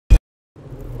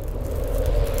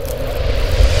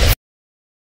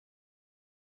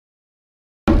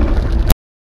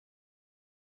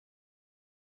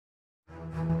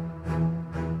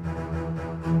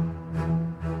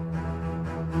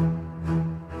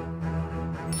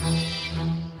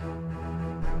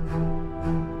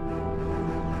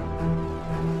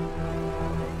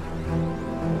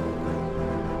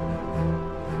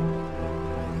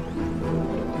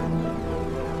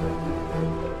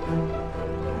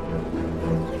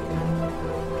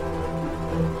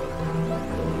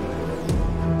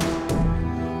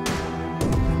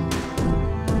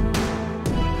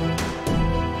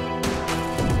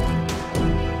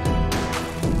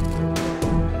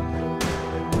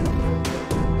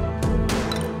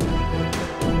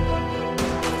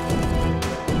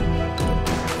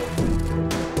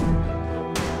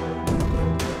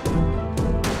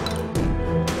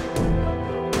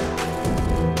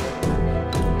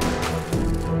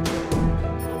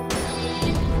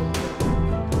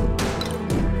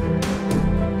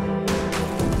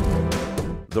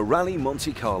the Rally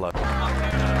Monte Carlo. Go.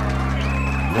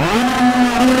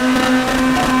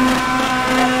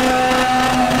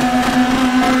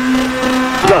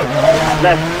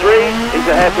 Left 3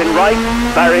 into hairpin right,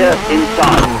 barrier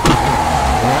inside.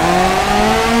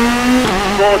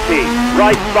 40,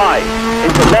 right 5,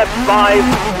 into left 5,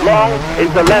 long,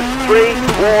 into left 3,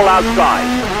 wall outside.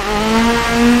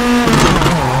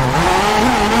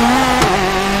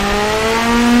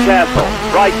 Careful,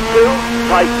 right 2,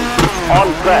 tighten, on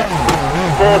press.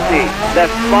 40,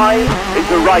 left 5,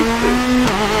 into right 2.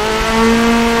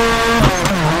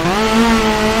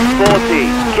 40,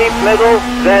 keep middle,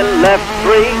 then left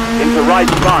 3, into right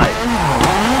 5.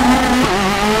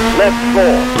 Left 4,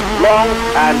 long,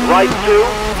 and right 2,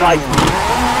 tighten.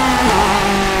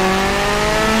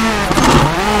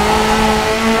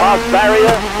 Past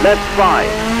barrier, left 5,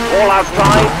 all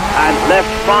outside, and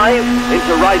left 5,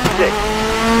 into right 6.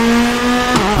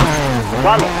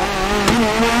 Tunnel.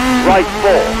 Right 4,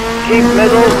 keep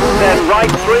middle, then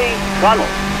right 3, tunnel.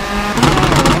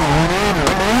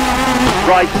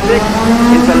 Right 6,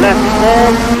 into left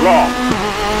 4, long.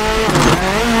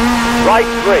 Right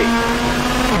 3,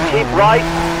 keep right,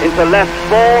 into left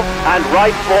 4, and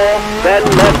right 4, then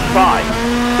left 5.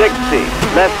 60,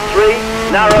 left 3,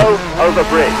 narrow, over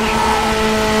bridge.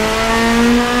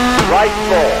 Right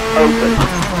 4, open.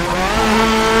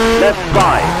 Left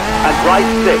 5, and right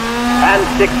 6, and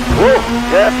 6, whoa,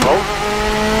 careful.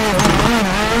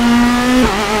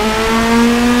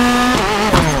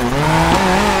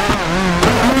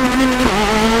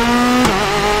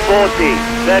 40,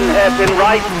 then hairpin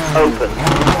right, open.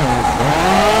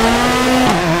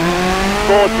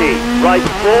 40, right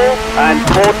 4, and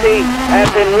 40,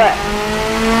 hairpin left.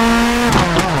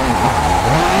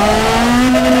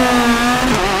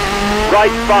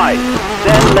 Right 5,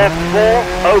 then left 4,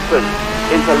 open,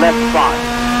 into left 5.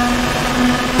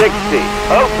 60,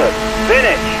 open,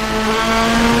 finish.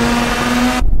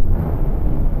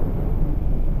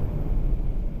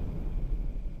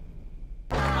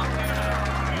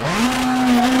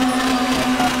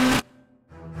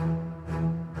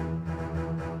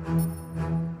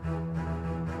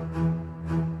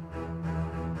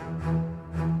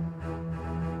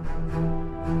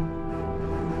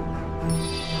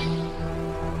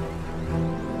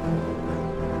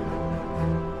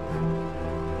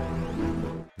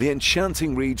 The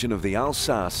enchanting region of the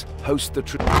Alsace hosts the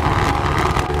Slow,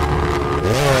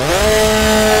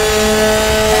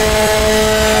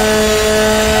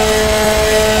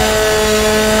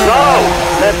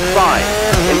 left 5,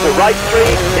 into right 3,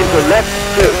 into left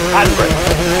 2, handbrake.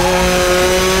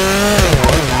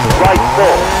 Right 4,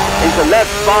 into left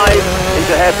 5,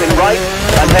 into hairpin right,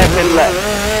 and hairpin left.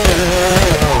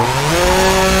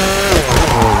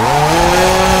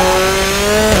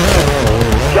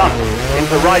 Jump.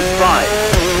 Into right 5,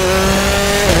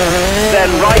 then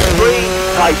right 3,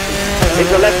 tighten,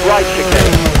 into left right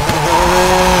chicane,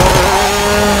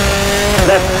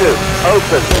 left 2,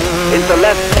 open, into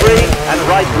left 3 and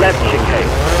right left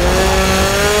chicane,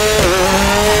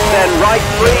 then right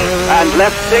 3 and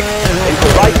left 6, into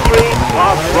right 3,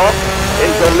 past rock,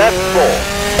 into left 4,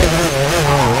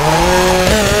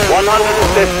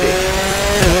 150,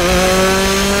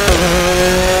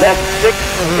 left 6,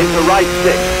 into right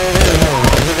 6,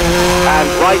 and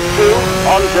right 2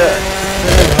 on dirt.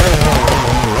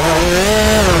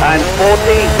 And 40,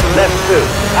 left 2,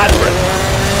 handbrake.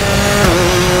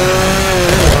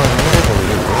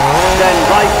 Then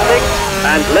right 6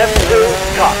 and left 2,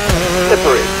 cut,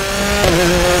 slippery.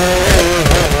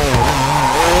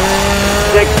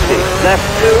 60, left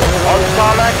 2 on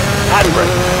tarmac,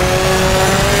 handbrake.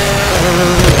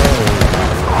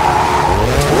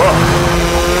 Whoa.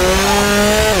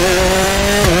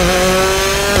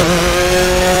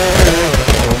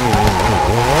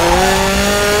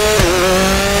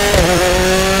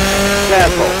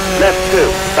 Careful, left 2,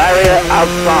 barrier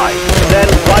outside, then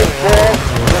right 4,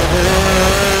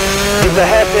 into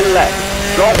hairpin left,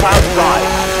 drop outside.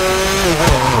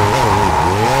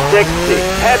 60,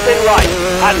 hairpin right,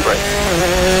 handbrake.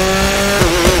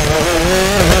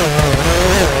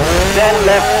 Then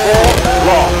left 4,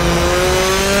 long.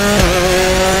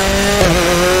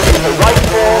 Into right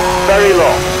 4, very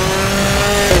long.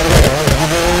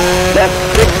 Left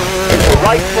 6, into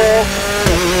right 4,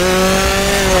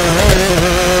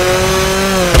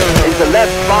 into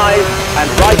left 5 and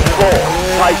right 4,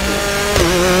 tighten.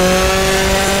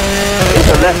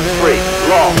 Into left 3,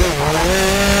 long.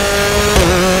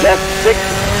 Left 6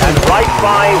 and right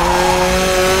 5.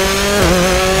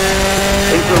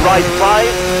 Into right 5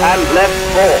 and left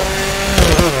 4.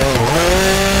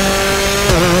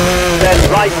 Then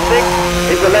right 6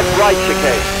 into left right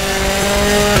chicane.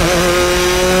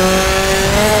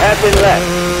 Hairpin left,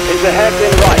 into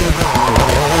hairpin right.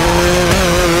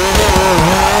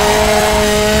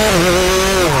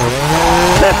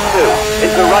 Left 2,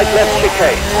 into right left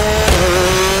chicane.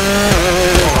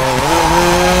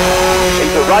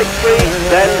 Into right 3,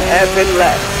 then hairpin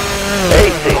left.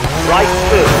 80, right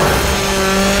 2.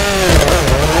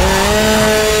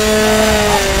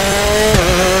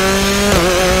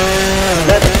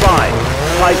 Left 5,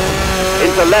 tighten.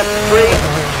 Into left 3.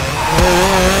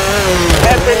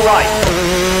 Hairpin right.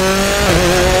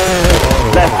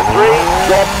 Left 3,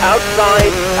 drop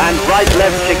outside and right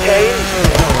left chicane.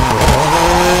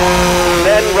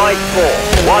 Then right 4,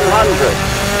 100.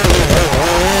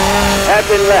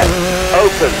 Hairpin left,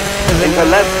 open. Into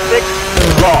left 6,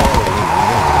 long.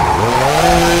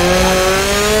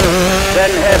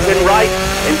 Then hairpin right,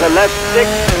 into left 6.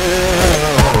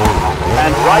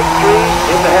 And right 3,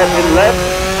 into hairpin left,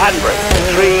 handbrake.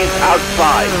 Trees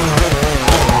outside.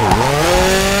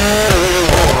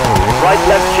 Right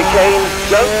left chicane,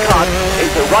 don't cut,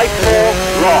 into right 4,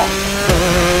 long.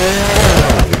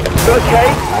 Okay?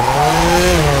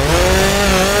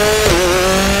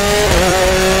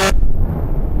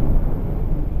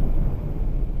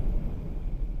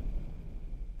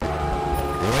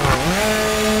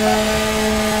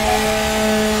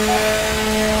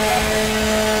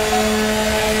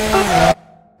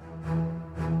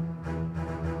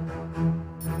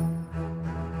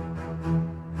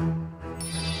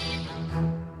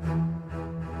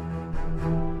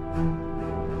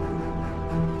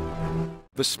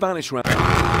 The Spanish round.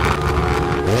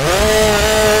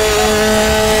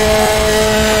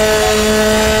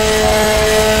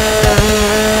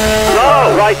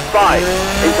 Slow, right 5,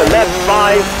 into left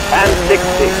 5 and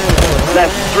 60.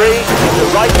 Left 3, into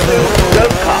right 2,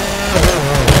 don't cut.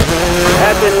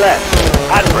 Hairpin left,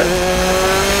 handbrake.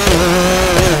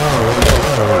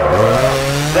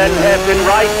 Then hairpin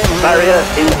right, barrier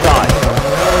inside.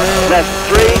 Left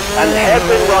 3 and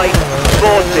hairpin right,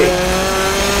 40.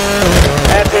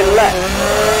 Hairpin left.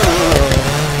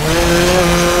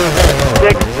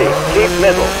 60, keep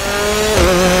middle.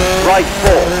 Right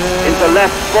 4, into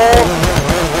left 4.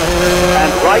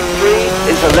 And right 3,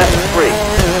 into left 3.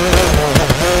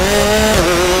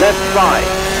 Left 5,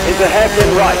 into hairpin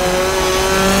right.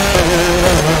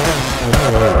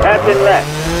 Hairpin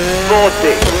left,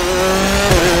 40.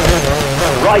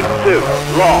 Right 2,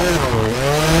 long.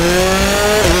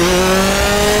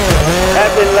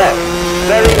 Hairpin left,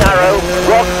 very narrow,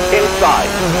 rock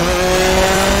inside.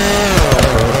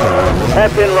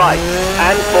 Hairpin right,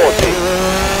 and 40.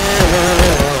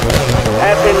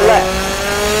 Hairpin left.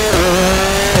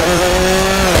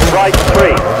 Right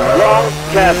 3, long,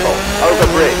 careful, over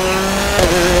bridge.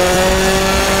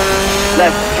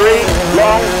 Left 3,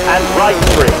 long, and right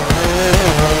 3.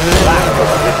 Back of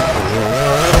it.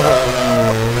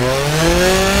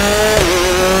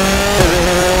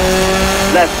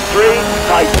 Left 3,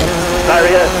 tighten,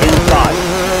 barrier inside.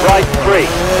 Right 3,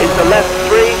 into left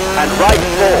 3 and right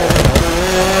 4.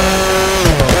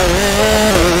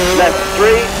 Left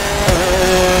 3,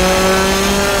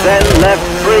 then left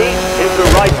 3 into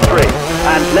right 3,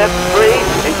 and left 3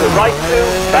 into right 2,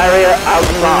 barrier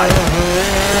outside.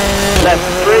 Left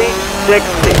 3,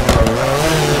 60.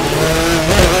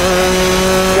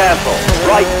 Careful,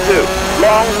 right 2,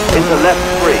 long into left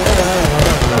 3.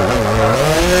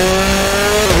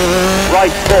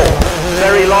 Right 4,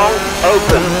 very long,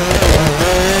 open.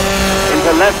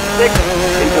 Into left 6,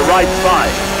 into right 5.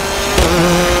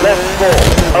 Left 4,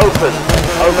 open,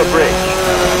 over bridge.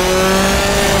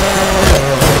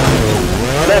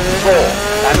 Left 4,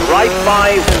 and right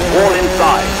 5, all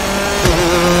inside.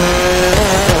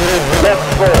 Left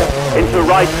 4, into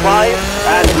right 5,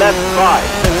 and left 5.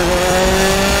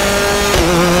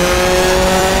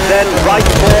 Then right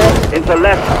 4, into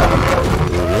left.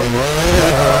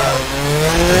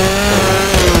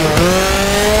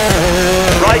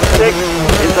 Right 6,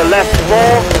 into left 4,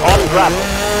 on gravel.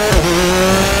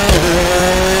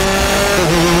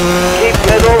 Keep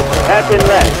middle, hairpin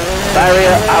left,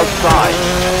 barrier outside.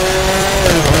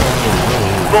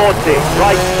 40,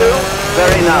 right 2,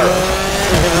 very narrow.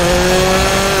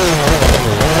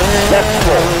 Left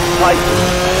 4, tighten.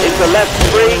 Into left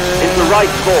 3, into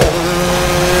right 4.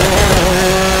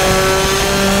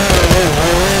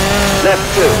 Left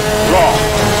 2, long.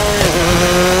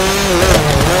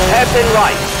 Hairpin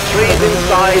right, trees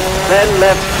inside, then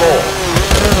left 4.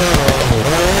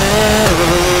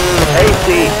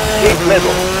 80, keep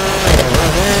middle.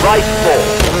 Right 4.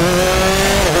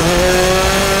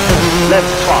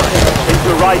 Left 5, into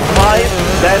right 5,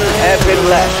 then hairpin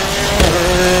left.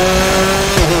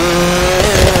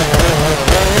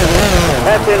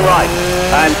 hairpin right,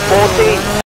 and 40,